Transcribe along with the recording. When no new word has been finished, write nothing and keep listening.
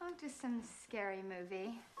to some scary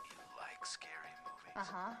movie. You like scary movies?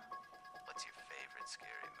 Uh-huh. What's your favorite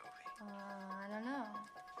scary movie? I don't know.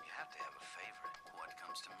 You have to have a favorite. What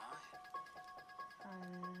comes to mind?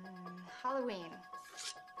 Halloween.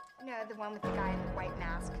 You know, the one with the guy in the white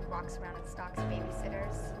mask who walks around and stalks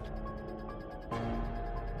babysitters.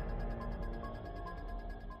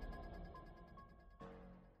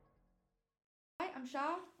 Hi, I'm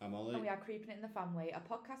Shah. I'm Ollie. And we are Creeping It in the Family, a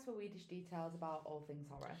podcast where we dish details about all things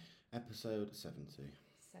horror. Episode 70.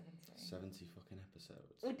 70. Fucking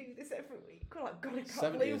episodes. We do this every week. We're like, God, I can't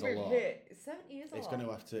 70 believe is a we've lot. hit. 70 is a It's lot. going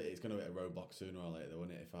to hit a roadblock sooner or later,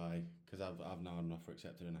 won't it? Because I've now had an offer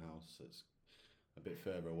accepted in a house that's a bit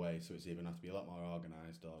further away, so it's either going to have to be a lot more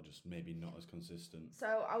organised or just maybe not as consistent.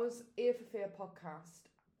 So I was Ear for Fear podcast.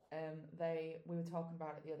 We were talking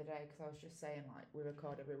about it the other day because I was just saying, like, we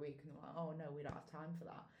record every week and they're like, oh no, we don't have time for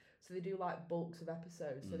that. So they do like bulks of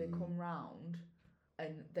episodes. So they come round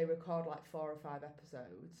and they record like 4 or 5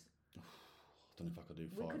 episodes. I don't know if I could do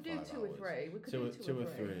 4 We could or do 5 2 hours. or 3. We could do two or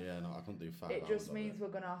three. Yeah, no, I couldn't do 5 hours. It just of means we're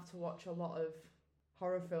going to have to watch a lot of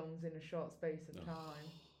horror films in a short space of time.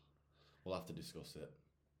 We'll have to discuss it.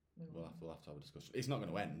 We'll have to have a discussion. It's not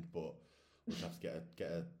going to end, but we'll have to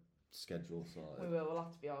get a schedule sorted. We will. We'll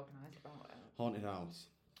have to be organised about it. Haunted House.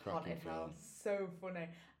 Cracking Haunted film. House. So funny.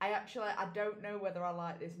 I don't know whether I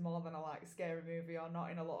like this more than I like Scary Movie or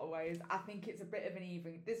not in a lot of ways. I think it's a bit of an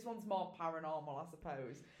even. This one's more paranormal, I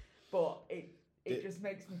suppose. But it just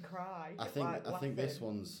makes me cry. I think this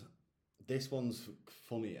one's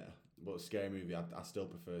funnier, but Scary Movie I still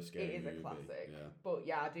prefer Scary Movie. It is a classic. Yeah. But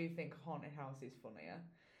yeah, I do think Haunted House is funnier.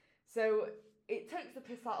 So it takes the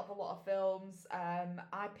piss out of a lot of films.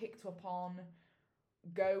 I picked up on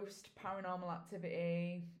Ghost, Paranormal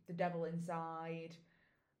Activity, The Devil Inside.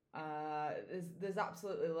 There's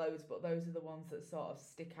absolutely loads, but those are the ones that sort of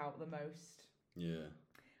stick out the most. Yeah.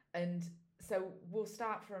 And so we'll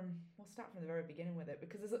start from the very beginning with it,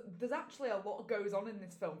 because there's actually a lot goes on in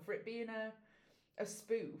this film for it being a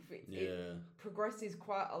spoof. It progresses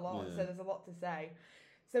quite a lot, so there's a lot to say.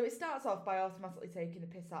 So it starts off by automatically taking the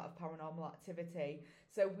piss out of Paranormal Activity.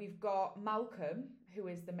 So we've got Malcolm, who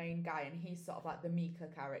is the main guy, and he's sort of like the Mika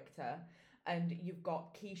character. And you've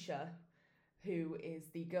got Keisha, who is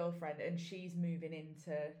the girlfriend, and she's moving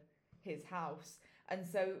into his house. And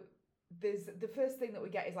so the first thing that we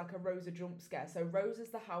get is like a Rosa jump scare. So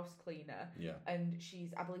Rosa's the house cleaner. Yeah. And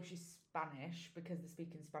I believe she's Spanish, because they're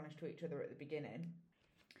speaking Spanish to each other at the beginning.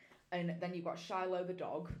 And then you've got Shiloh the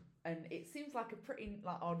dog. And it seems like a pretty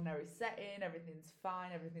ordinary setting. Everything's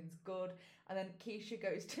fine. Everything's good. And then Keisha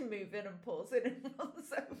goes to move in and pulls in and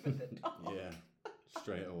runs over the dog. Yeah,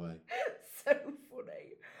 straight away. So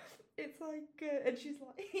funny. It's like, and she's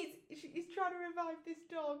like, he's trying to revive this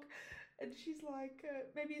dog. And she's like,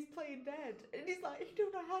 maybe he's playing dead. And he's like, you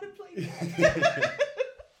don't know how to play dead.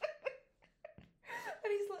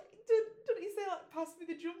 And he's like, don't he say, like, pass me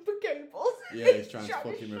the jumper cables? Yeah, he's trying to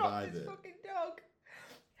fucking revive it. Fucking dog.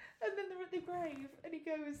 And then they're at the grave, and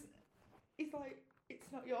he's like,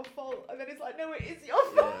 it's not your fault. And then he's like, no, it is your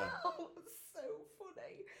fault. Yeah. So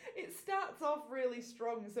funny. It starts off really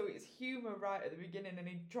strong, so it's humour right at the beginning, and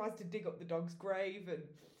he tries to dig up the dog's grave, and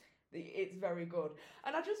it's very good.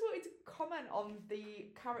 And I just wanted to comment on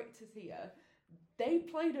the characters here. They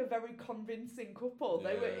played a very convincing couple.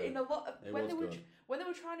 They were in a lot of when they were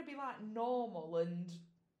trying to be like normal and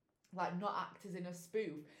like not act as in a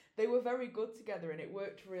spoof. They were very good together, and it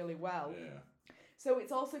worked really well. Yeah. So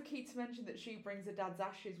it's also key to mention that she brings her dad's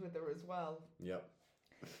ashes with her as well. Yep.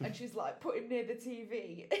 And she's like put him near the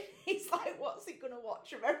TV. And he's like, "What's he gonna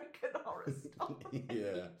watch? American Horror Story?"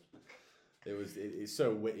 Yeah. It's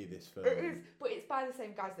so witty, this film. It is, but it's by the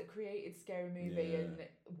same guys that created Scary Movie and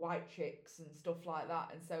White Chicks and stuff like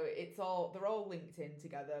that, and so they're all linked in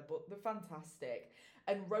together, but they're fantastic.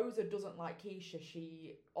 And Rosa doesn't like Keisha;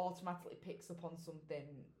 she automatically picks up on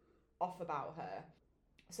something off about her.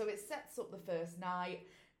 So it sets up the first night,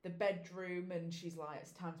 the bedroom, and she's like,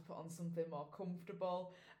 "It's time to put on something more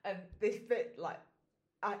comfortable." And this bit, like,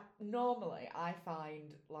 normally I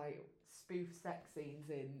find like spoof sex scenes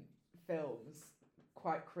in films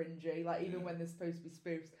quite cringy, like even when they're supposed to be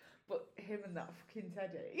spoofs, but him and that fucking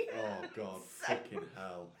Teddy, oh god, fucking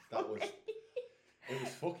hell, it was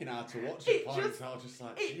fucking hard to watch at points. I was just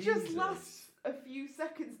like, it Jesus. just lasts a few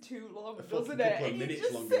seconds too long, a doesn't couple it? of And minutes you're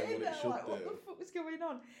just longer than sitting what it there should like, do. what the fuck is going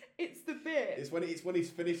on? It's the bit. It's when he's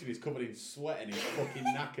finished and he's covered in sweat and he's fucking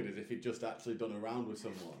knackered as if he'd just actually done a round with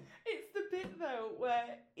someone. It's the bit though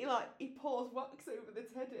where he pours wax over the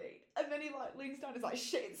Teddy, and then he like leans down and is like,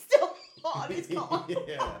 shit, it's still hot, and it's got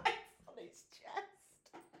wax on his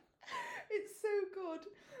chest. It's so good.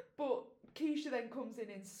 But Keisha then comes in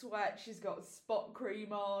sweat. She's got spot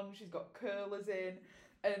cream on. She's got curlers in,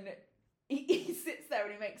 and he sits there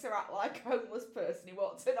and he makes her act like a homeless person. He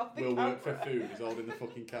walks in off the We'll camera. work for food. He's holding the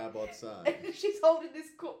fucking cardboard sign. And she's holding this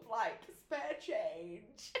cup like spare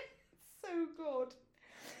change. So good.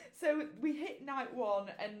 So we hit night one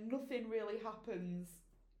and nothing really happens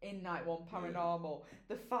in night one paranormal.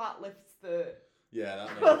 The fart lifts the... Yeah,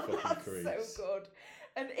 that never fucking That's creeps. so good.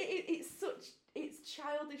 And it's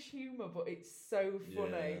childish humour, but it's so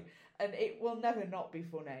funny. And it will never not be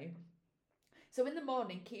funny. So in the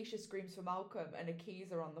morning, Keisha screams for Malcolm and her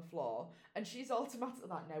keys are on the floor. And she's automatically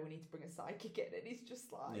like, no, we need to bring a psychic in. And he's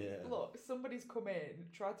just like, look, somebody's come in,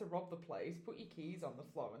 tried to rob the place, put your keys on the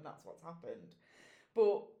floor, and that's what's happened.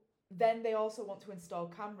 But then they also want to install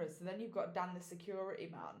cameras. So then you've got Dan, the security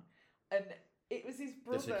man. And it was his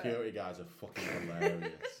brother. The security guys are fucking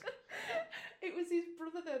hilarious. It was his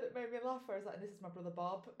brother though that made me laugh. Where I was like, "This is my brother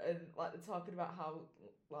Bob," and like they're talking about how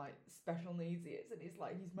like special needs he is, and he's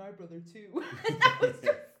like, "He's my brother too." And I was just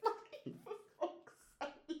like, "For fuck's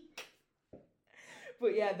sake!"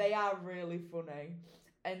 But yeah, they are really funny,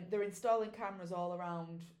 and they're installing cameras all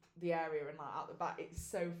around the area and like out the back. It's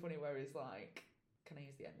so funny where he's like, "Can I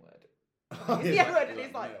use the N word?" And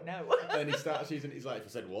he's like, no. And he starts using it. He's like, if I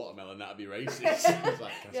said watermelon, that'd be racist. He's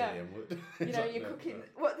like, can I say the N-word? You know, like, you're no, cooking. no.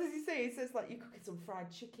 What does he say? He says like you're cooking some fried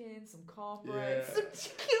chicken, some cornbread, Yeah. some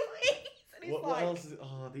chicken wings, and he's What like, else is it?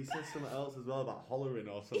 Oh, he says something else as well about hollering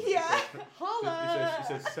or something. yeah, He says, holler. he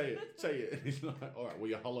says, say it. And he's like, all right, will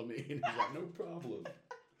you holler me? And he's like, no problem.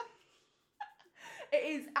 It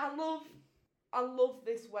is. I love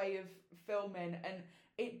this way of filming, and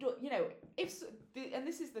it do, you know, and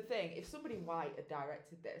this is the thing, if somebody white had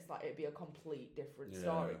directed this, like it'd be a complete different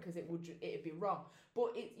story because it'd be wrong.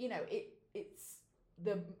 But it, you know, it's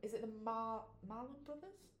is it the Marlon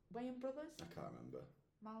brothers, Wayans brothers? I can't remember.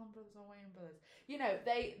 Marlon brothers or Wayans brothers? You know,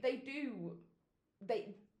 they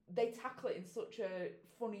tackle it in such a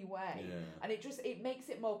funny way, and it makes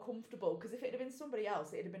it more comfortable. Because if it had been somebody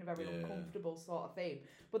else, it'd have been a very uncomfortable sort of theme.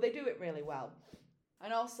 But they do it really well.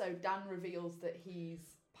 And also, Dan reveals that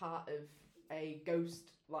he's part of a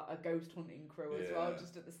ghost hunting crew as well.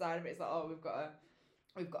 Just at the side of it, it's like, oh,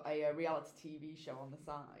 we've got a reality TV show on the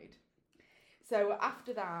side. So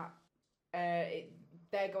after that,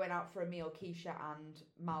 they're going out for a meal, Keisha and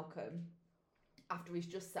Malcolm. After he's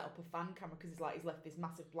just set up a fan camera because he's left this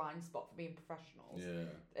massive blind spot for being professionals.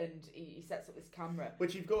 Yeah. And he sets up this camera.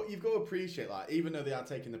 Which you've got to appreciate, like, even though they are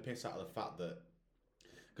taking the piss out of the fact that,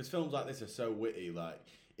 because films like this are so witty, like,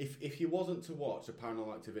 if you wasn't to watch a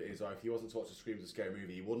Paranormal Activities or if you wasn't to watch a Scream the Scary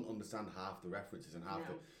Movie, you wouldn't understand half the references and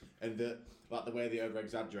the way they over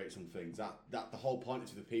exaggerate some things. That the whole point is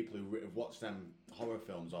to the people who have watched them horror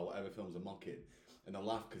films or whatever films are mocking, and they'll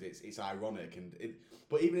laugh because it's ironic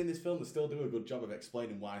but even in this film, they still do a good job of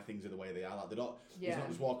explaining why things are the way they are. Like they're not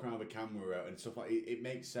just walking around with a camera out and stuff like it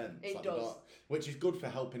makes sense. It does, which is good for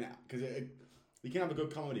helping it because you can have a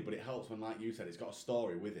good comedy, but it helps when, like you said, it's got a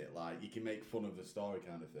story with it. Like you can make fun of the story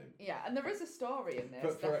kind of thing. Yeah, and there is a story in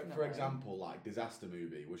this. For example, like Disaster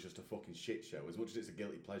Movie was just a fucking shit show. As much as it's a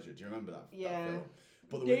guilty pleasure, do you remember that? Yeah. That film?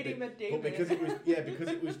 But because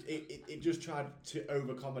it just tried to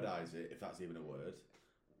over comedize it, if that's even a word.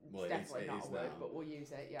 Well, it's definitely not a word, now. but we'll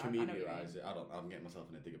use it. Yeah, Comedianize it. I'm getting myself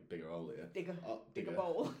in a bigger hole here. Dig a bowl. Dig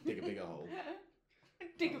a bigger hole.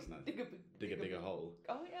 Dig a bigger hole.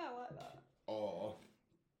 Oh yeah, I like that. Or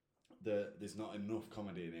there's not enough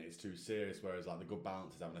comedy in it. It's too serious. Whereas like the good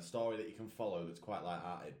balance is having a story that you can follow that's quite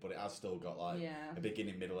light-hearted, but it has still got like a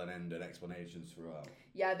beginning, middle, and end, and explanations throughout.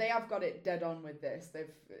 Yeah, they have got it dead on with this.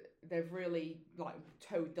 They've really like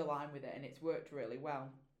towed the line with it, and it's worked really well.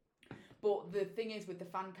 But the thing is, with the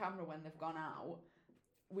fan camera, when they've gone out,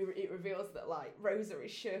 it reveals that like Rosa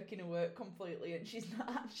is shirking her work completely, and she's not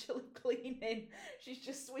actually cleaning. She's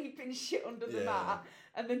just sweeping shit under the mat,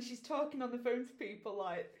 and then she's talking on the phone to people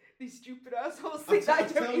like these stupid assholes. I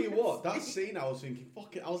tell you what, that scene, I was thinking,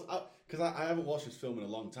 fuck it. Because I haven't watched this film in a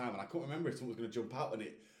long time, and I couldn't remember if someone was going to jump out on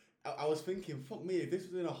it. I was thinking, fuck me, if this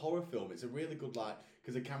was in a horror film, it's a really good, like,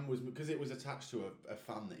 because the camera because it was attached to a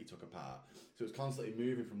fan that he took apart, so it was constantly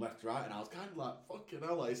moving from left to right, and I was kind of like, fucking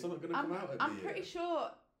hell, like, is something going to come out at me? I'm pretty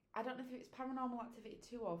sure, I don't know if it's Paranormal Activity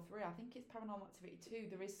 2 or 3, I think it's Paranormal Activity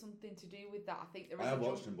 2, there is something to do with that. I think there is I have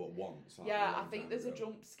watched them but once. I think there's a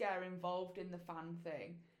jump scare involved in the fan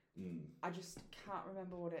thing. I just can't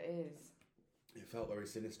remember what it is. It felt very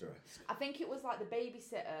sinister-esque. I think it was like the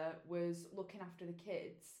babysitter was looking after the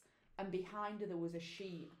kids, and behind her there was a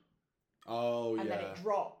sheet. Oh, and then it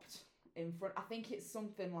dropped in front. I think it's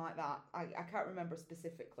something like that. I can't remember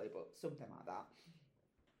specifically, but something like that.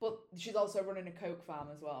 But she's also running a coke farm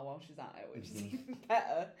as well while she's at it, which is even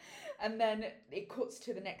better. And then it cuts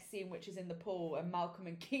to the next scene, which is in the pool, and Malcolm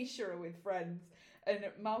and Keisha are with friends. And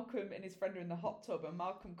Malcolm and his friend are in the hot tub, and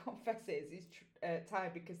Malcolm confesses he's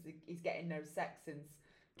tired because he's getting no sex since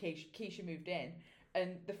Keisha moved in.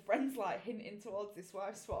 And the friend's like hinting towards this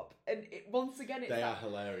wife swap. And once again, they are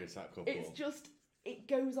hilarious, that couple. It's just, it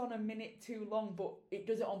goes on a minute too long, but it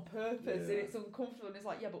does it on purpose, and it's uncomfortable. And it's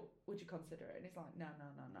like, yeah, but would you consider it? And it's like, no,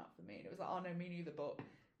 not for me. And it was like, oh no, me neither. But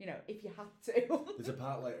you know, if you had to. There's a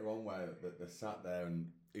part later on where they're sat there and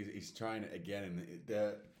he's trying it again, and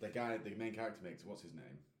the guy, the main character makes, what's his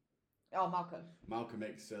name? Oh, Malcolm. Malcolm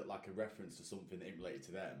makes like a reference to something that ain't related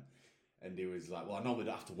to them, and he was like, "Well, I normally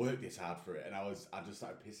don't have to work this hard for it," and I just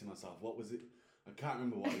started pissing myself. What was it? I can't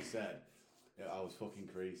remember what he said. I was fucking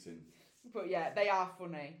creasing. But yeah, they are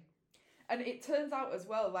funny. And it turns out as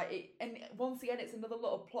well, and once again, it's another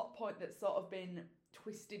little plot point that's sort of been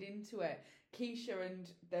twisted into it. Keisha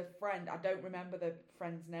and their friend, I don't remember the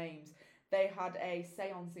friends' names, they had a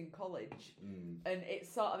seance in college. And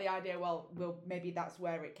it's sort of the idea, well, maybe that's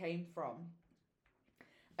where it came from.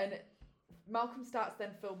 And Malcolm starts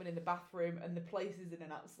then filming in the bathroom, and the place is in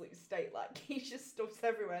an absolute state. Like, Keisha's stuff's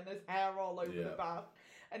everywhere, and there's hair all over the bath.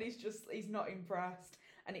 And he's not impressed.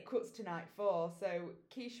 And it cuts to night 4. So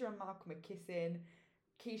Keisha and Malcolm are kissing.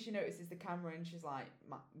 Keisha notices the camera and she's like,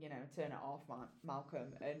 turn it off,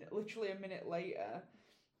 Malcolm. And literally a minute later,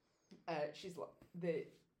 she's like,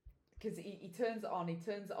 because he turns it on, he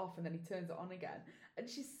turns it off, and then he turns it on again. And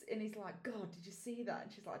he's like, God, did you see that?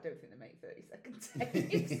 And she's like, I don't think they make 30-second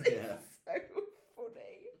takes. It's so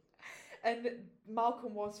funny. And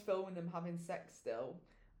Malcolm was filming them having sex still,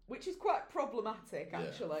 which is quite problematic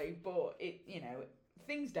actually, but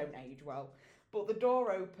things don't age well. But the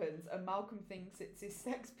door opens and Malcolm thinks it's his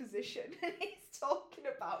sex position, and he's talking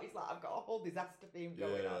about, he's like, I've got a whole disaster theme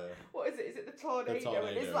going on. What is it? Is it the tornado?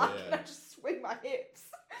 And he's like, can I just swing my hips?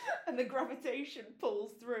 And the gravitation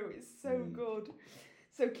pulls through. It's so good.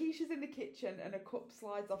 So Keisha's in the kitchen and a cup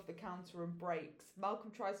slides off the counter and breaks.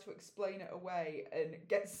 Malcolm tries to explain it away and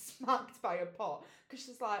gets smacked by a pot. Because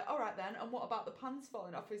she's like, all right then, and what about the pans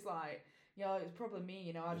falling off? He's like, yeah, it was probably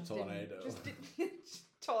me, I just didn't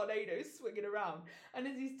tornado swinging around. And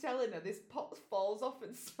as he's telling her, this pot falls off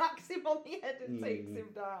and smacks him on the head and takes him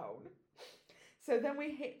down. So then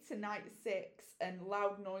we hit to night 6, and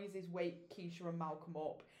loud noises wake Keisha and Malcolm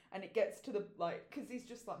up. And it gets to the, because he's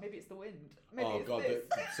just like, maybe it's the wind. Maybe it's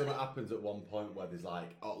this. Something happens at one point where there's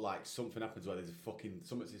something happens where there's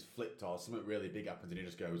something's flipped or something really big happens, and he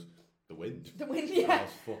just goes, the wind. The wind, yeah. That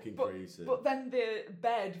was fucking crazy. But then the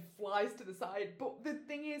bed flies to the side. But the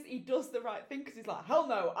thing is, he does the right thing, because he's like, hell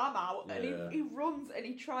no, I'm out. Yeah. And he runs and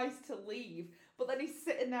he tries to leave. But then he's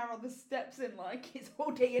sitting there on the steps in his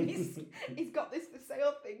hoodie, and he's got this for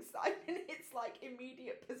sale thing sign, and it's like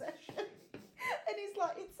immediate possession. And he's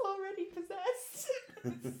like, it's already possessed.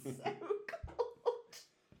 It's so good.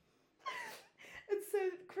 And so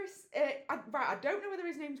Chris, I don't know whether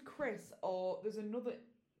his name's Chris or there's another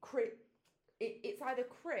Chris. It's either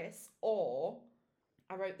Chris or,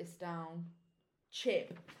 I wrote this down,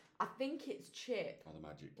 Chip. I think it's Chip. Oh, the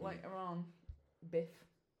magic key. Later on, Biff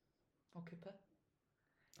or Kipper.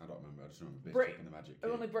 I don't remember. I just remember Biff Chip and the magic key.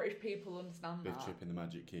 Only British people understand Biff that. Chip and the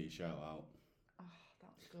magic key. Shout out. Oh,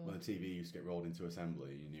 that's good. When the TV used to get rolled into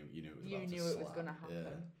assembly, you knew it was about to it was going to happen.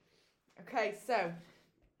 Yeah. Okay, so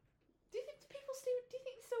do you think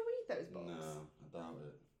they still read those books? No, I doubt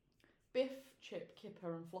it. Biff, Chip,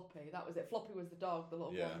 Kipper, and Floppy. That was it. Floppy was the dog, the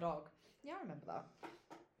little blonde dog. Yeah, I remember that.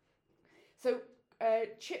 So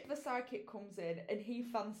Chip the sidekick comes in and he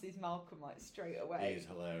fancies Malcolm straight away. He's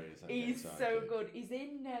hilarious. He's so good. He's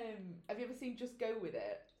in. Have you ever seen Just Go With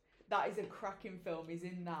It? That is a cracking film. He's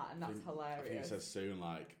in that, and that's hilarious. I think it says soon,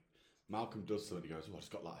 Malcolm does something. He goes, "Oh, I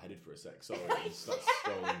just got lightheaded for a sec." Sorry, and starts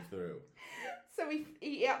scrolling through. So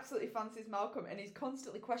he absolutely fancies Malcolm, and he's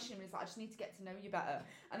constantly questioning him. He's like, "I just need to get to know you better."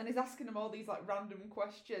 And then he's asking him all these random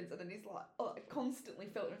questions, and then he's constantly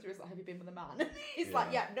filtering through. He's like, "Have you been with a man?" He's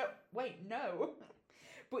like, "Yeah, no, wait, no."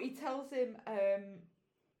 But he tells him,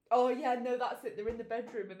 "Oh yeah, no, that's it. They're in the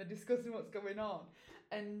bedroom and they're discussing what's going on."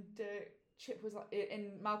 And Chip was like,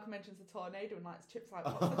 and Malcolm mentions the tornado, and Chip's like,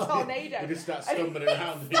 "What's the tornado?" He just starts stumbling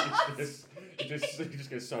around. And he just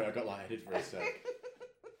goes, "Sorry, I got lightheaded for a sec."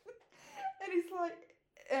 And he's like,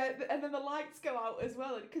 and then the lights go out as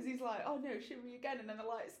well, because he's like, "Oh no, shoot me again!" And then the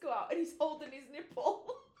lights go out, and he's holding his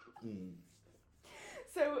nipple.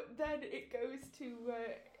 So then it goes to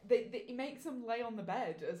he makes him lay on the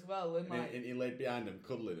bed as well, and he laid behind him,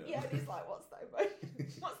 cuddling him. Yeah, and he's like, "What's that?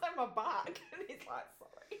 What's that on my back?" And he's like, "Sorry."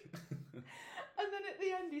 And then at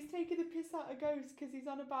the end, he's taking the piss out of Ghost because he's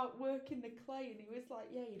on about working the clay, and he was like,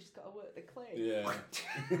 "Yeah, you just got to work the clay." Yeah.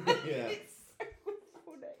 Yeah. It's so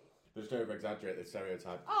funny. They just over exaggerate the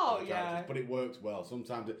stereotype. Oh, of the yeah. characters, but it works well.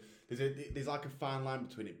 Sometimes there's like a fine line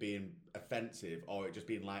between it being offensive or it just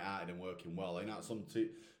being light-hearted and working well. You know,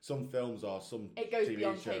 some films or some It goes TV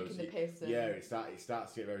beyond shows, taking the piss. yeah, it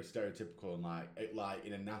starts to get very stereotypical and like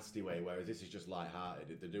in a nasty way. Whereas this is just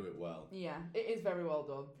light-hearted. They do it well. Yeah, it is very well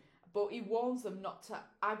done. But he warns them not to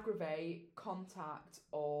aggravate, contact,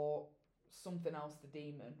 or something else the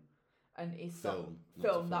demon. And he's Film.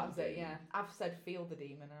 that was it. Yeah, I've said feel the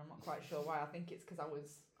demon, and I'm not quite sure why. I think it's because I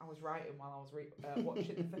was writing while I was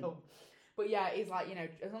watching the film. But yeah, he's like, you know,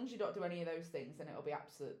 as long as you don't do any of those things, then it'll be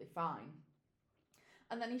absolutely fine.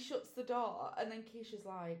 And then he shuts the door, and then Keisha's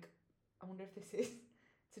like, I wonder if this is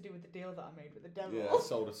to do with the deal that I made with the devil. Yeah,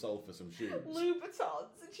 sold a soul for some shoes.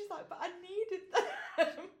 Louboutins, and she's like, but I needed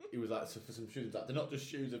them. He was like, so for some shoes, like, they're not just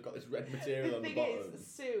shoes, they've got this red material on the thing bottom. is,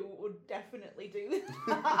 Sue would definitely do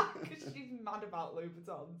that because she's mad about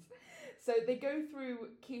Louboutins. So they go through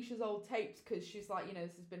Keisha's old tapes because she's like, you know,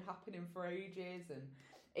 this has been happening for ages, and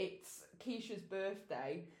it's Keisha's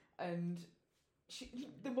birthday, and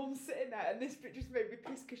the mum's sitting there, and this bit just made me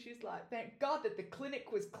pissed because she's like, thank God that the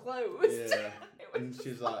clinic was closed. Yeah. And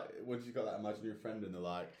she's like, when she's got that imaginary friend, and they're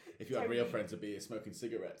like, if you had real friends, it'd be smoking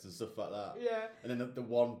cigarettes and stuff like that. Yeah. And then the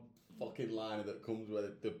one fucking line that comes where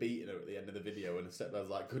they're beating her at the end of the video, and the stepdad's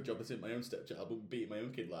like, good job, it's my own stepchild, I won't be beating my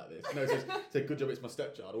own kid like this. No, it says, good job, it's my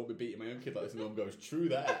stepchild, I won't be beating my own kid like this. And the mum goes, true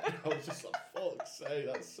that. I was just like, fuck's sake,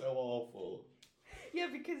 that's so awful. Yeah,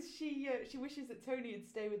 because she wishes that Tony would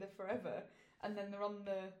stay with her forever, and then they're on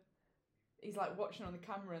the. He's like watching on the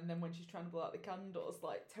camera, and then when she's trying to blow out the candles,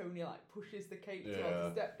 like Tony like pushes the cake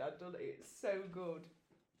towards the stepdad, doesn't he? It's so good.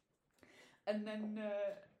 And then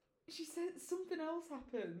she says something else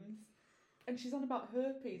happens, and she's on about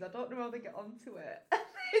herpes. I don't know how they get onto it.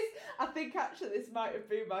 I think actually this might have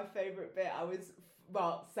been my favourite bit.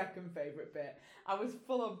 Second favourite bit. I was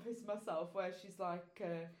full on pissed myself where she's like,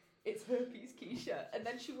 it's herpes, Keisha, and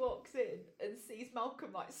then she walks in and sees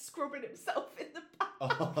Malcolm like scrubbing himself in the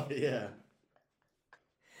bath. Oh, yeah.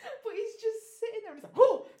 But he's just sitting there and he's like,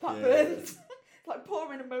 oh, that burns. Like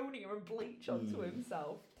pouring ammonia and bleach onto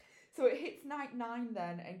himself. So it hits night 9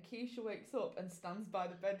 then, and Keisha wakes up and stands by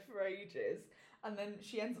the bed for ages, and then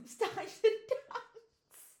she ends up starting to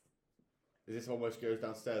dance. Is this one where she goes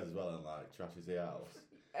downstairs as well and like trashes the house?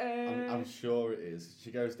 I'm sure it is.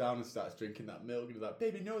 She goes down and starts drinking that milk, and he's like,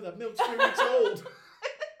 baby, no, that milk's 3 weeks old.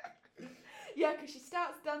 Yeah, because she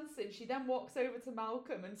starts dancing. She then walks over to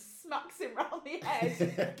Malcolm and smacks him round the head.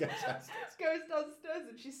 Goes downstairs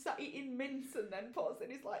and she's sat eating mince and then pots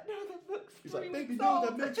and he's like, no, that milk's 3 weeks old. He's like, baby, no,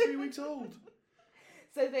 that milk's 3 weeks old.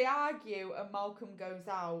 So they argue and Malcolm goes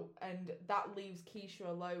out, and that leaves Keisha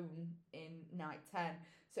alone in night 10.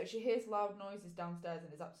 So she hears loud noises downstairs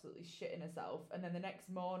and is absolutely shitting herself. And then the next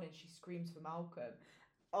morning she screams for Malcolm.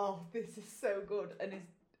 Oh, this is so good. And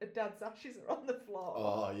her dad's ashes are on the floor.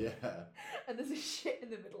 Oh, yeah. And there's a shit in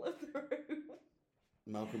the middle of the room.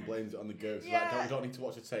 Malcolm blames it on the ghost. Yeah. He's like, you don't need to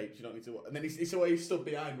watch the tape. You don't need to watch. And then it's the way he's stood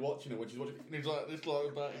behind watching her when she's watching. And he's like this,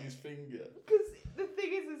 like biting his finger. Because the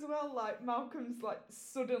thing is as well, like Malcolm's like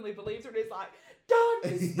suddenly believes her and he's like, "Don't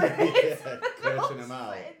spit!" Cursing him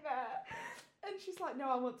out. And she's like, "No,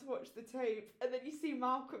 I want to watch the tape." And then you see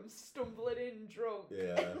Malcolm stumbling in drunk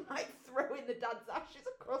and like throwing the dad's ashes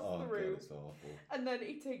across the room. God, it's awful. And then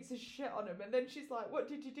he takes a shit on him. And then she's like, "What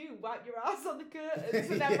did you do? Wipe your ass on the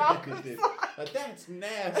curtains?" And then Malcolm's like, "That's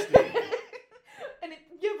nasty."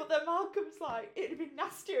 But then Malcolm's like, "It'd be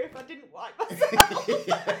nastier if I didn't wipe myself."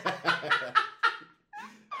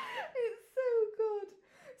 It's so good.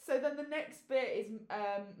 So then the next bit is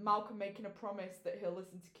Malcolm making a promise that he'll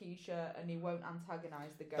listen to Keisha and he won't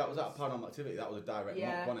antagonise the ghost. That was at Paranormal Activity. That was a direct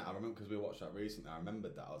mock on it. I remember because we watched that recently. I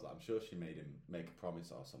remembered that. I was like, I'm sure she made him make a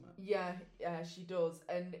promise or something. Yeah, she does.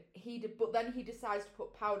 And but then he decides to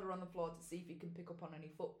put powder on the floor to see if he can pick up on any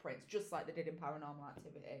footprints, just like they did in Paranormal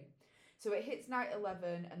Activity. So it hits night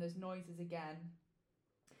 11 and there's noises again.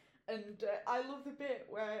 And I love the bit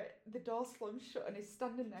where the door's flung shut and he's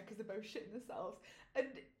standing there because they're both shitting themselves. And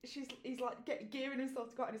he's like gearing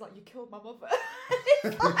himself to go out and he's like, "You killed my mother."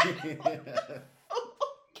 And it's like,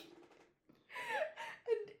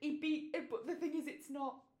 and he beat it, but the thing is, it's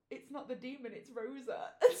not the demon, it's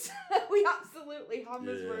Rosa. And so he absolutely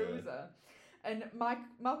hammers Rosa. And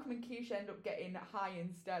Malcolm and Keisha end up getting high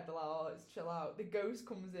instead. They're like, "Oh, let's chill out." The ghost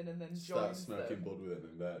comes in and then joins them. Starts smoking bud with him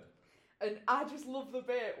in bed. And I just love the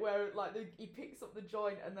bit where like he picks up the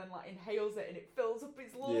joint and then like inhales it and it fills up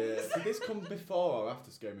his lungs. Yeah. Did this come before or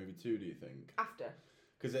after Scary Movie 2, do you think? After.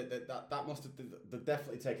 Because that must have they're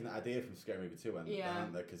definitely taken that idea from Scary Movie 2,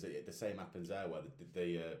 haven't they? Because the same happens there where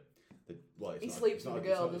he sleeps with the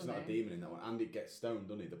girl, it's not a demon in that one, and it gets stoned,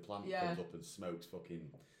 doesn't he? The plant comes up and smokes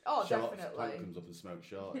fucking. Oh, Shorty. definitely. Plant comes up and smokes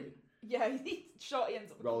Shorty. Yeah, Shorty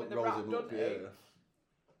ends up becoming the rat, doesn't he?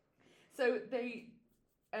 So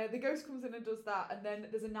the ghost comes in and does that, and then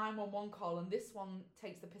there's a 911 call, and this one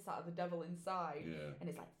takes the piss out of the devil inside, and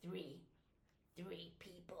it's like three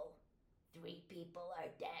people are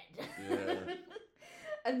dead. Yeah.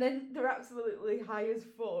 And then they're absolutely high as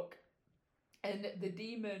fuck, and the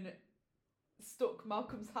demon stuck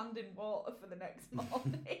Malcolm's hand in water for the next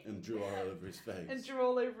morning. And drew all over his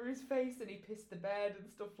face. And he pissed the bed and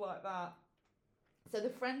stuff like that. So the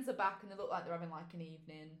friends are back and they look like they're having like an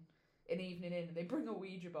evening in, and they bring a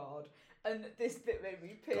Ouija board, and this bit made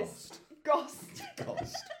me pissed. Ghost.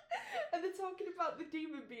 And they're talking about the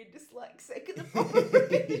demon being dyslexic, and the probably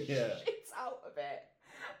shits out of it.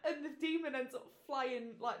 And the demon ends up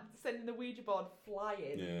flying, like sending the Ouija board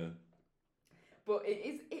flying. Yeah. But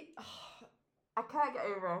I can't get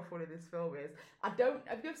over how funny this film is. Have you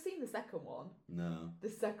ever seen the second one? No. The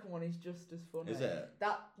second one is just as funny. Is it?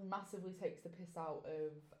 That massively takes the piss out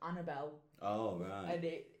of Annabelle. Oh, right. And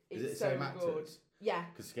it's is it so same good. actors? Yeah.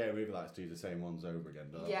 Because Scary Movie likes to do the same ones over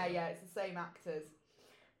again, don't Yeah, they? yeah, it's the same actors.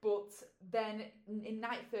 But then in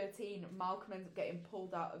night 13, Malcolm ends up getting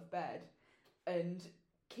pulled out of bed, and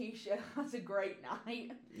Keisha has a great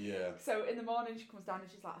night. Yeah. So in the morning she comes down and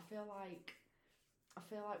she's like, I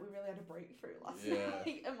feel like we really had a breakthrough last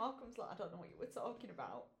night. And Malcolm's like, I don't know what you were talking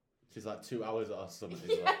about. She's like 2 hours or something.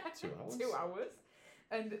 Yeah, like 2 hours? 2 hours.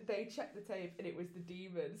 And they checked the tape and it was the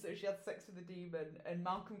demon. So she had sex with the demon, and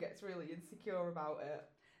Malcolm gets really insecure about it.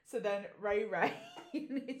 So then Ray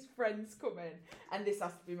and his friends come in, and this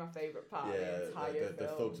has to be my favourite part of the entire film. The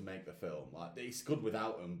thugs make the film. Like, it's good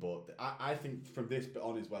without them, but I think from this bit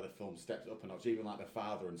on is where the film steps up a notch. Even like the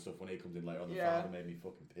father and stuff, when he comes in later on, the father made me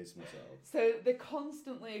fucking piss myself. So they're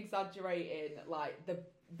constantly exaggerating like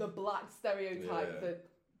the black stereotype that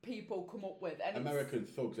people come up with, and American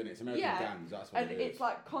thugs, and it's American gangs. That's what and it is. it's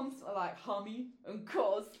like constantly like homie and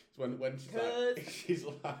cuz. When she's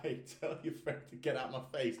like, tell your friend to get out my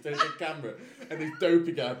face, turns the camera, and this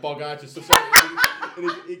dopey guy, bog-eyed, just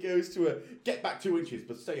and he goes to her, get back 2 inches,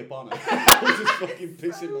 but stay up on it. I was just fucking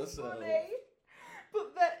pissing myself. Funny.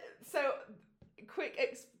 But so quick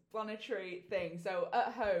explanatory thing. So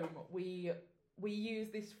at home we use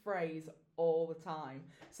this phrase all the time.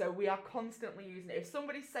 So we are constantly using it. If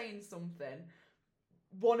somebody's saying something,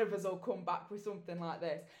 one of us will come back with something like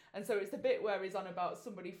this. And so it's the bit where he's on about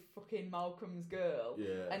somebody fucking Malcolm's girl.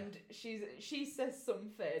 Yeah. And she says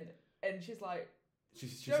something, and she's like... She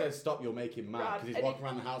says, stop, you're making mad, because he's walking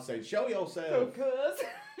around the house saying, show yourself. Focus.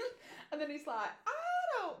 And then he's like,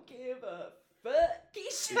 I don't give a fuck.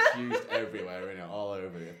 It's used everywhere, innit? All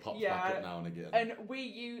over it. It pops back up now and again. And we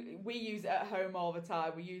use it at home all the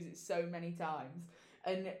time. We use it so many times.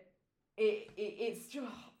 And it's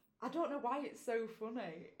just... I don't know why it's so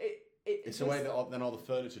funny. It's the way that then all the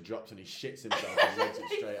furniture drops and he shits himself and legs it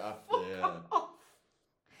straight after. Yeah.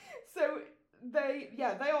 So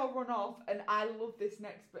they all run off, and I love this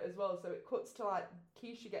next bit as well. So it cuts to like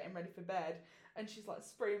Keisha getting ready for bed, and she's like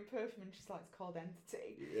spraying perfume, and she's like, it's called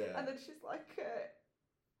Entity. Yeah. And then she's like,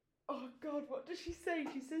 oh God, what does she say?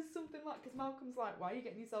 She says something like, because Malcolm's like, why are you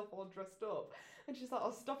getting yourself all dressed up? And she's like,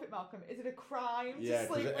 oh, stop it, Malcolm. Is it a crime to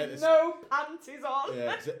sleep with no panties on?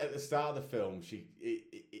 Yeah, because at the start of the film, she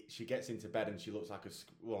gets into bed and she looks like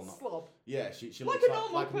slob. Yeah, she like looks a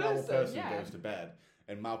normal person yeah. goes to bed.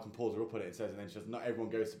 And Malcolm pulls her up on it and says, and then she says, not everyone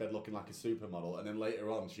goes to bed looking like a supermodel. And then later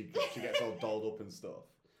on, she gets all dolled up and stuff.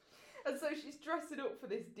 And so she's dressing up for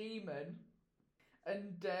this demon,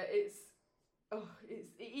 and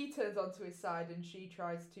he turns onto his side, and she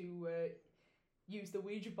tries to use the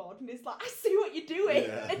Ouija board, and it's like, I see what you're doing,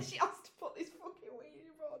 and she has to put this fucking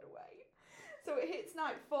Ouija board away. So it hits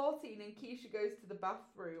night 14, and Keisha goes to the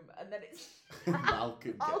bathroom, and then it's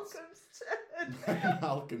Malcolm's turn.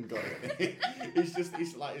 Malcolm got it.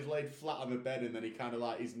 he's laid flat on the bed, and then he kind of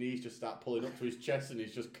like his knees just start pulling up to his chest, and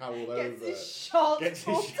he's just cowled over. Gets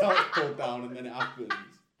his shorts pulled down, and then it happens.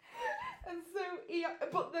 And so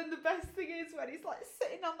but then the best thing is when he's like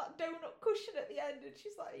sitting on that donut cushion at the end, and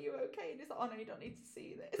she's like, are you okay? And he's like, oh no, you don't need to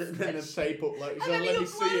see this. And then a tape up, like, so let me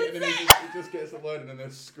see it, and then he just gets alone, and then they're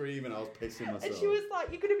screaming. I was pissing myself. And she was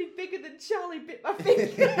like, you're going to be bigger than Charlie bit my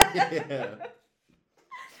finger. Yeah.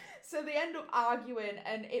 So they end up arguing,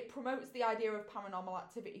 and it promotes the idea of paranormal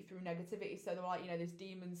activity through negativity. So they're like, this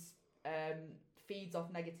demon's feeds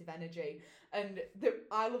off negative energy. And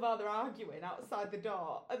I love how they're arguing outside the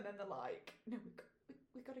door, and then they're like, no,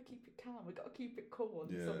 we got to keep it calm, we got to keep it cool,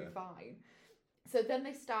 and Yeah. so we'll be fine. So then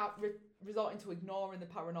they start resorting to ignoring the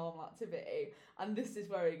paranormal activity, and this is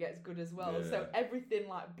where it gets good as well. Yeah. So everything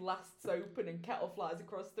like blasts open and kettle flies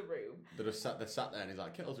across the room. They're sat there, and he's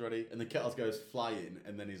like, "Kettle's ready," and the kettles goes flying,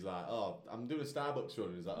 and then he's like, "Oh, I'm doing a Starbucks run."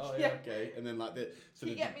 And he's like, "Oh yeah, Yeah. okay," and then like Can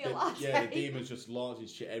you get me a latte? yeah, the demons just launching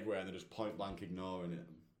shit everywhere, and they're just point blank ignoring it.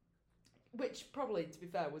 Which probably, to be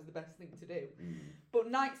fair, was the best thing to do. Mm. But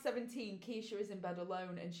night 17, Keisha is in bed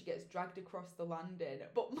alone and she gets dragged across the landing.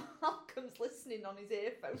 But Malcolm's listening on his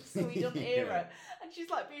earphones so he doesn't hear Yeah. her. And she's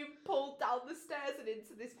like being pulled down the stairs and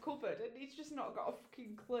into this cupboard and he's just not got a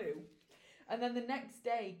fucking clue. And then the next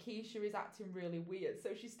day, Keisha is acting really weird.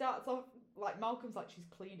 So she starts off, like, Malcolm's like, she's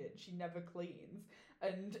cleaning. She never cleans.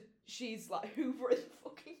 And she's like hoovering the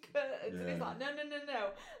fucking curtains. And he's Yeah. like,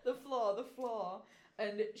 no, the floor.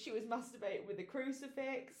 And she was masturbating with a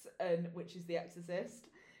crucifix, and which is The Exorcist.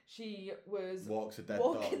 She was Walks a dead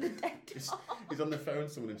walking dog. the dead dog. He's on the phone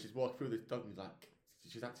with someone, and she's walking through this dog, and he's like,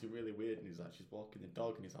 "She's acting really weird," and he's like, "She's walking the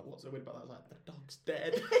dog," and he's like, "What's so weird about that?" I was like, "The dog's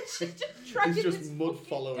dead." She's just dragging He's just this mud fucking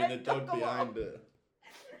following dead the dog along. behind her.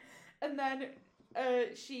 And then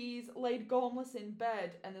she's laid gormless in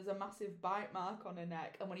bed, and there's a massive bite mark on her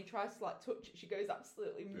neck. And when he tries to like touch it, she goes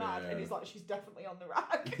absolutely mad, and Yeah. he's like, "She's definitely on the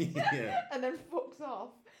rack," Yeah. and then fucks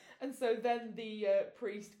off. And so then the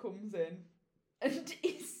priest comes in, and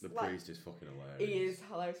he's The like, priest is fucking hilarious. he is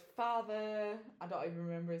hilarious. Father, I don't even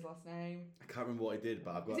remember his last name. I can't remember what he did,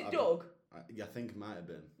 but I've got. Is it I've Doug? I think it might have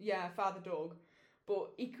been. Yeah, Father Doug.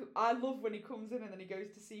 But I love when he comes in and then he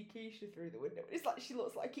goes to see Keisha through the window. It's like she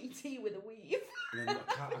looks like E.T. with a weave. And then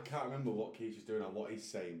I can't remember what Keisha's doing or what he's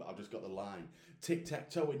saying, but I've just got the line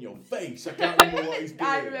tic-tac-toe in your face. I can't remember what he's doing.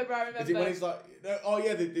 I remember. Is it when he's like, oh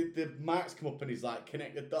yeah, the marks come up and he's like,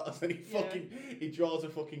 connect the dots, and he draws a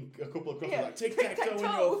couple of crosses like tic-tac-toe in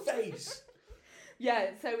your face.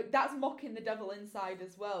 Yeah, so that's mocking the devil inside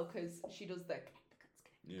as well, because she does the...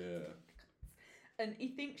 Yeah. And he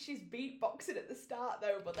thinks she's beatboxing at the start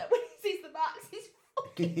though, but then when he sees the marks, he's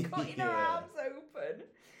fucking cutting her Yeah. arms open.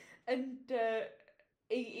 And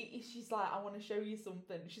she's like, "I want to show you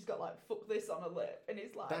something." She's got like "fuck this" on her lip, and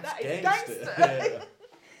he's like, That's "That is gangster." gangster." Yeah.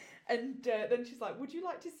 And then she's like, "Would you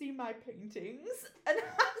like to see my paintings?" And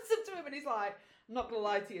hands them to him, and he's like, "I'm not gonna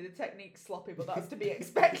lie to you, the technique's sloppy, but that's to be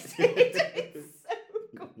expected." It's so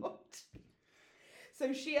good.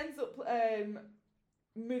 So she ends up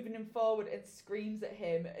moving him forward and screams at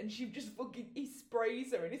him, and he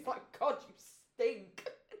sprays her, and he's like, "God, you stink."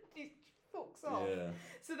 He fucks off. Yeah.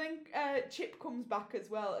 So then Chip comes back as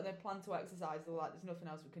well, and they plan to exercise. They're like, "There's nothing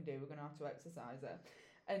else we can do. We're gonna have to exercise her."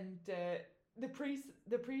 And the priest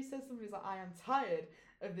says something. He's like, "I am tired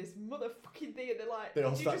of this motherfucking thing," and they're like, They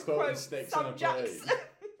all "Did you start just quoting quote Snakes Sam on a Jackson?" Plane.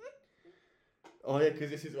 Oh yeah, because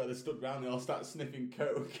this is where they stood round. They all start sniffing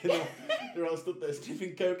coke. And they're all stood there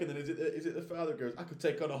sniffing coke, and then is it the father who goes, "I could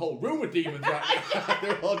take on a whole room of demons right now."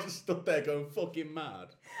 They're all just stood there going fucking mad.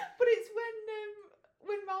 But it's when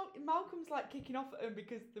Malcolm's like kicking off at him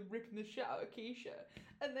because they're ripping the shit out of Keisha,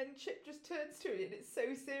 and then Chip just turns to it and it's so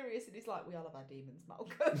serious, and he's like, "We all have our demons,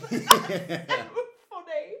 Malcolm." So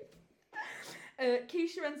funny.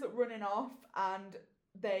 Keisha ends up running off, and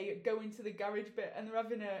they go into the garage bit, and they're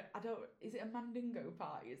having is it a mandingo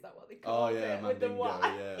party? Is that what they call it? Oh yeah, With the mandingo,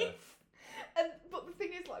 wife. yeah. But the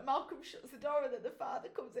thing is, like, Malcolm shuts the door, and then the father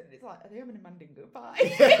comes in, and he's like, "Are they having a mandingo party?"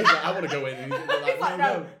 He's like, "I want to go in," and he's like, He's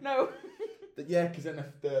like, "No." Yeah, because then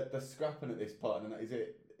they're scrapping at this part, and then is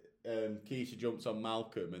it Keisha jumps on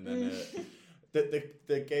Malcolm, and then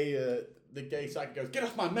the gay psychic goes, "Get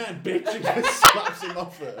off my man, bitch!" and just slaps him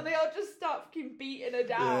off her. And they all just start fucking beating her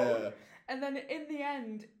down. Yeah. And then in the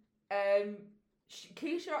end,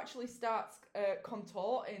 Keisha actually starts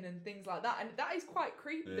contorting and things like that, and that is quite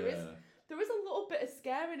creepy. Yeah. There is a little bit of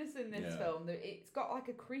scariness in this Yeah. film. It's got like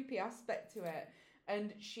a creepy aspect to it.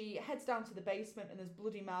 And she heads down to the basement, and there's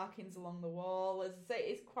bloody markings along the wall. As I say,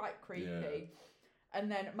 it's quite creepy. Yeah. And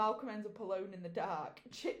then Malcolm ends up alone in the dark.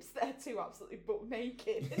 Chip's there too, absolutely butt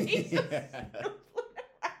naked. And he's just snuffling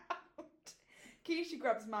around. Keisha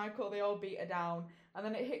grabs Michael, they all beat her down. And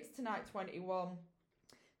then it hits to night 21,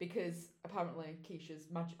 because apparently Keisha's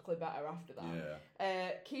magically better after that.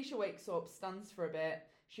 Yeah. Keisha wakes up, stands for a bit.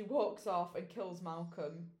 She walks off and kills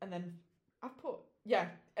Malcolm. And then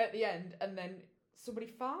at the end, and then somebody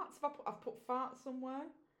farts. I've put farts somewhere.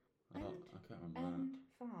 I can't remember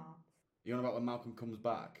that. Farts. You know about when Malcolm comes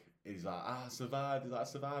back? He's like, "I survived. He's like, I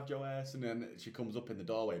survived your ass," and then she comes up in the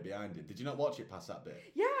doorway behind him. Did you not watch it past that bit?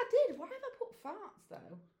 Yeah, I did. Why have I put farts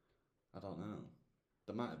though? I don't know.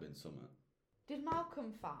 There might have been something. Did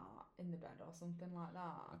Malcolm fart in the bed or something like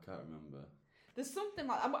I that? can't remember. There's something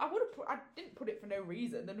like I didn't put it for no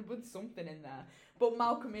reason. There was something in there, but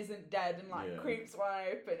Malcolm isn't dead and like creeps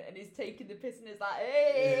wife and he's taking the piss and is like,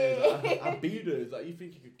 hey, yeah, like, I beat her. It's like, you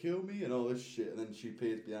think you could kill me and all this shit, and then she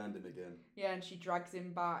appears behind him again. Yeah, and she drags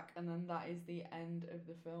him back, and then that is the end of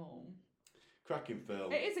the film. Cracking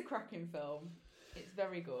film. It is a cracking film. It's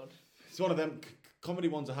very good. It's one of them comedy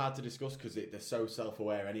ones are hard to discuss because they're so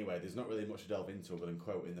self-aware anyway. There's not really much to delve into other than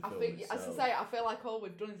quoting the film. As I say, I feel like all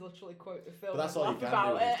we've done is literally quote the film. But that's all you can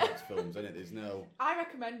do with these types of films, isn't it? There's no. I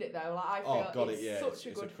recommend it though. Like I feel it's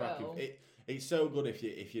such a good film. It's so good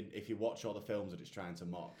if you watch all the films that it's trying to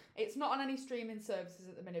mock. It's not on any streaming services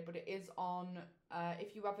at the minute, but it is on.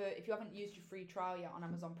 If you haven't used your free trial yet on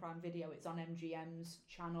Amazon Prime Video, it's on MGM's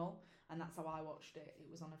channel, and that's how I watched it.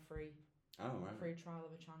 It was on a free trial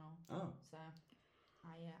of a channel. Oh. So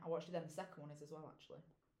I watched it then. The second one is as well, actually.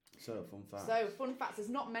 So fun facts. There's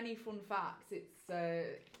not many fun facts. It's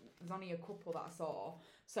there's only a couple that I saw.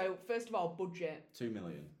 So first of all, budget. 2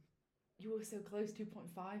 million. You were so close,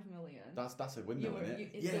 2.5 million. That's a win, though, isn't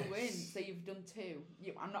it? It's a win. So you've done 2.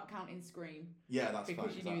 I'm not counting Scream. Yeah, that's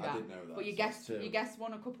because fine. You knew that. I didn't know that. But you guessed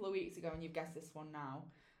one a couple of weeks ago, and you've guessed this one now.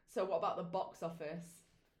 So what about the box office?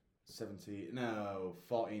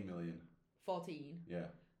 14 million. 14. Yeah.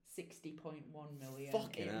 60.1 million.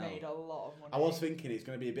 Fucking hell. Made a lot of money. I was thinking it's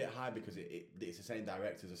going to be a bit high because it's the same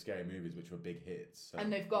directors as Scary Movies, which were big hits. So.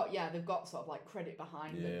 And they've got sort of like credit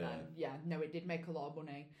behind them. And it did make a lot of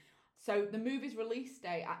money. So the movie's release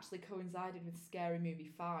date actually coincided with Scary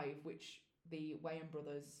Movie 5, which the Wayans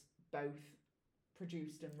brothers both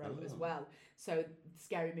produced and wrote as well. So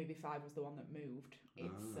Scary Movie 5 was the one that moved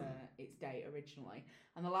its date originally.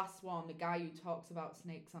 And the last one, the guy who talks about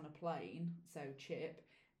snakes on a plane, so Chip.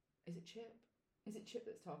 Is it Chip? Is it Chip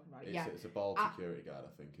that's talking about it? It's a bald security guard,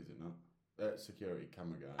 I think, is it not? Security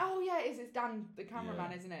camera guy. Oh yeah, it is. It's Dan, the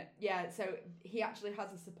cameraman, isn't it? Yeah, so he actually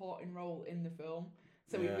has a supporting role in the film.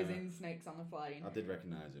 So he was in Snakes on a Plane. I did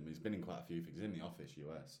recognise him. He's been in quite a few things. He's in The Office,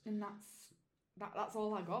 US. And that's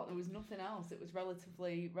all I got. There was nothing else. It was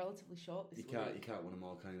relatively short this week. You can't win them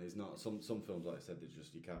all, can you? There's not some films, like I said,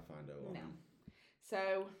 you can't find out on them.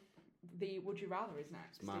 So the Would You Rather is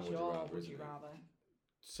next. It's my Would You Rather.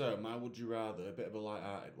 So, my Would You Rather, a bit of a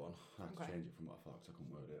light-hearted one. I have to change it from what I thought because I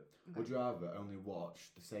couldn't word it. Okay. Would you rather only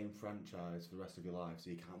watch the same franchise for the rest of your life,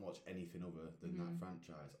 so you can't watch anything other than that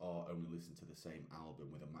franchise, or only listen to the same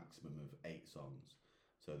album with a maximum of 8 songs?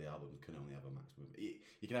 So the album can only have a maximum of...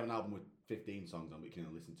 You can have an album with 15 songs on, but you can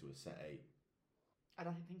only listen to a set 8. I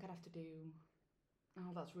don't think I'd have to do...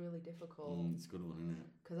 Oh, that's really difficult. It's a good one, isn't it?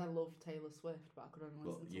 Because I love Taylor Swift, but I could only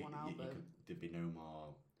listen to one album. There'd be no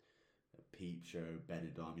more... Peep Show,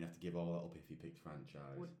 Benidorm, you'd have to give all that up if you picked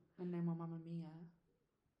franchise. And no more Mamma Mia.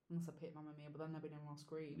 Unless I picked Mamma Mia, but then there'd be no more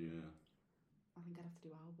Scream. Yeah. I think I'd have to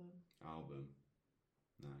do album. Album.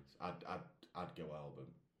 Nice. I'd go album.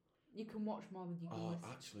 You can watch more than you can listen.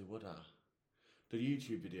 Actually, would I? The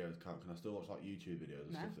YouTube videos can I still watch like YouTube videos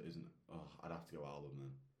and stuff that isn't... Oh, I'd have to go album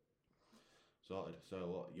then. Sorted.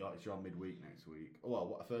 So it's your midweek next week.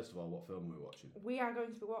 Well, first of all, what film are we watching? We are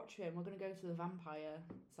going to be watching. We're going to go to the vampire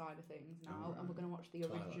side of things now, and we're going to watch the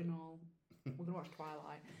original. We're going to watch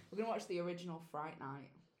Twilight. We're going to watch the original Fright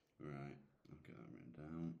Night. Right. I'll get that written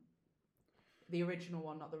down. The original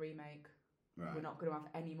one, not the remake. Right. We're not going to have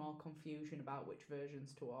any more confusion about which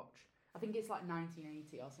versions to watch. I think it's like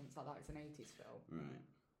 1980 or something like that. It's an 80s film. Right.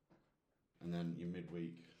 And then your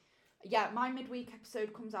midweek. Yeah, my midweek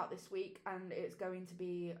episode comes out this week, and it's going to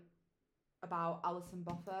be about Alison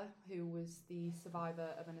Botha, who was the survivor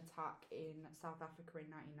of an attack in South Africa in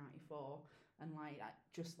 1994, and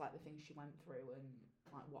just the things she went through and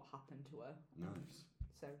like what happened to her. Nice.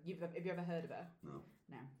 So have you ever heard of her? No.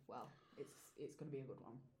 No. Well, it's going to be a good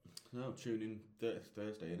one. No, tune in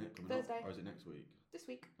Thursday, innit? Thursday. Or is it next week? This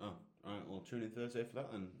week. Oh, alright. Well, tune in Thursday for that,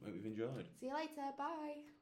 and hope you've enjoyed. See you later. Bye.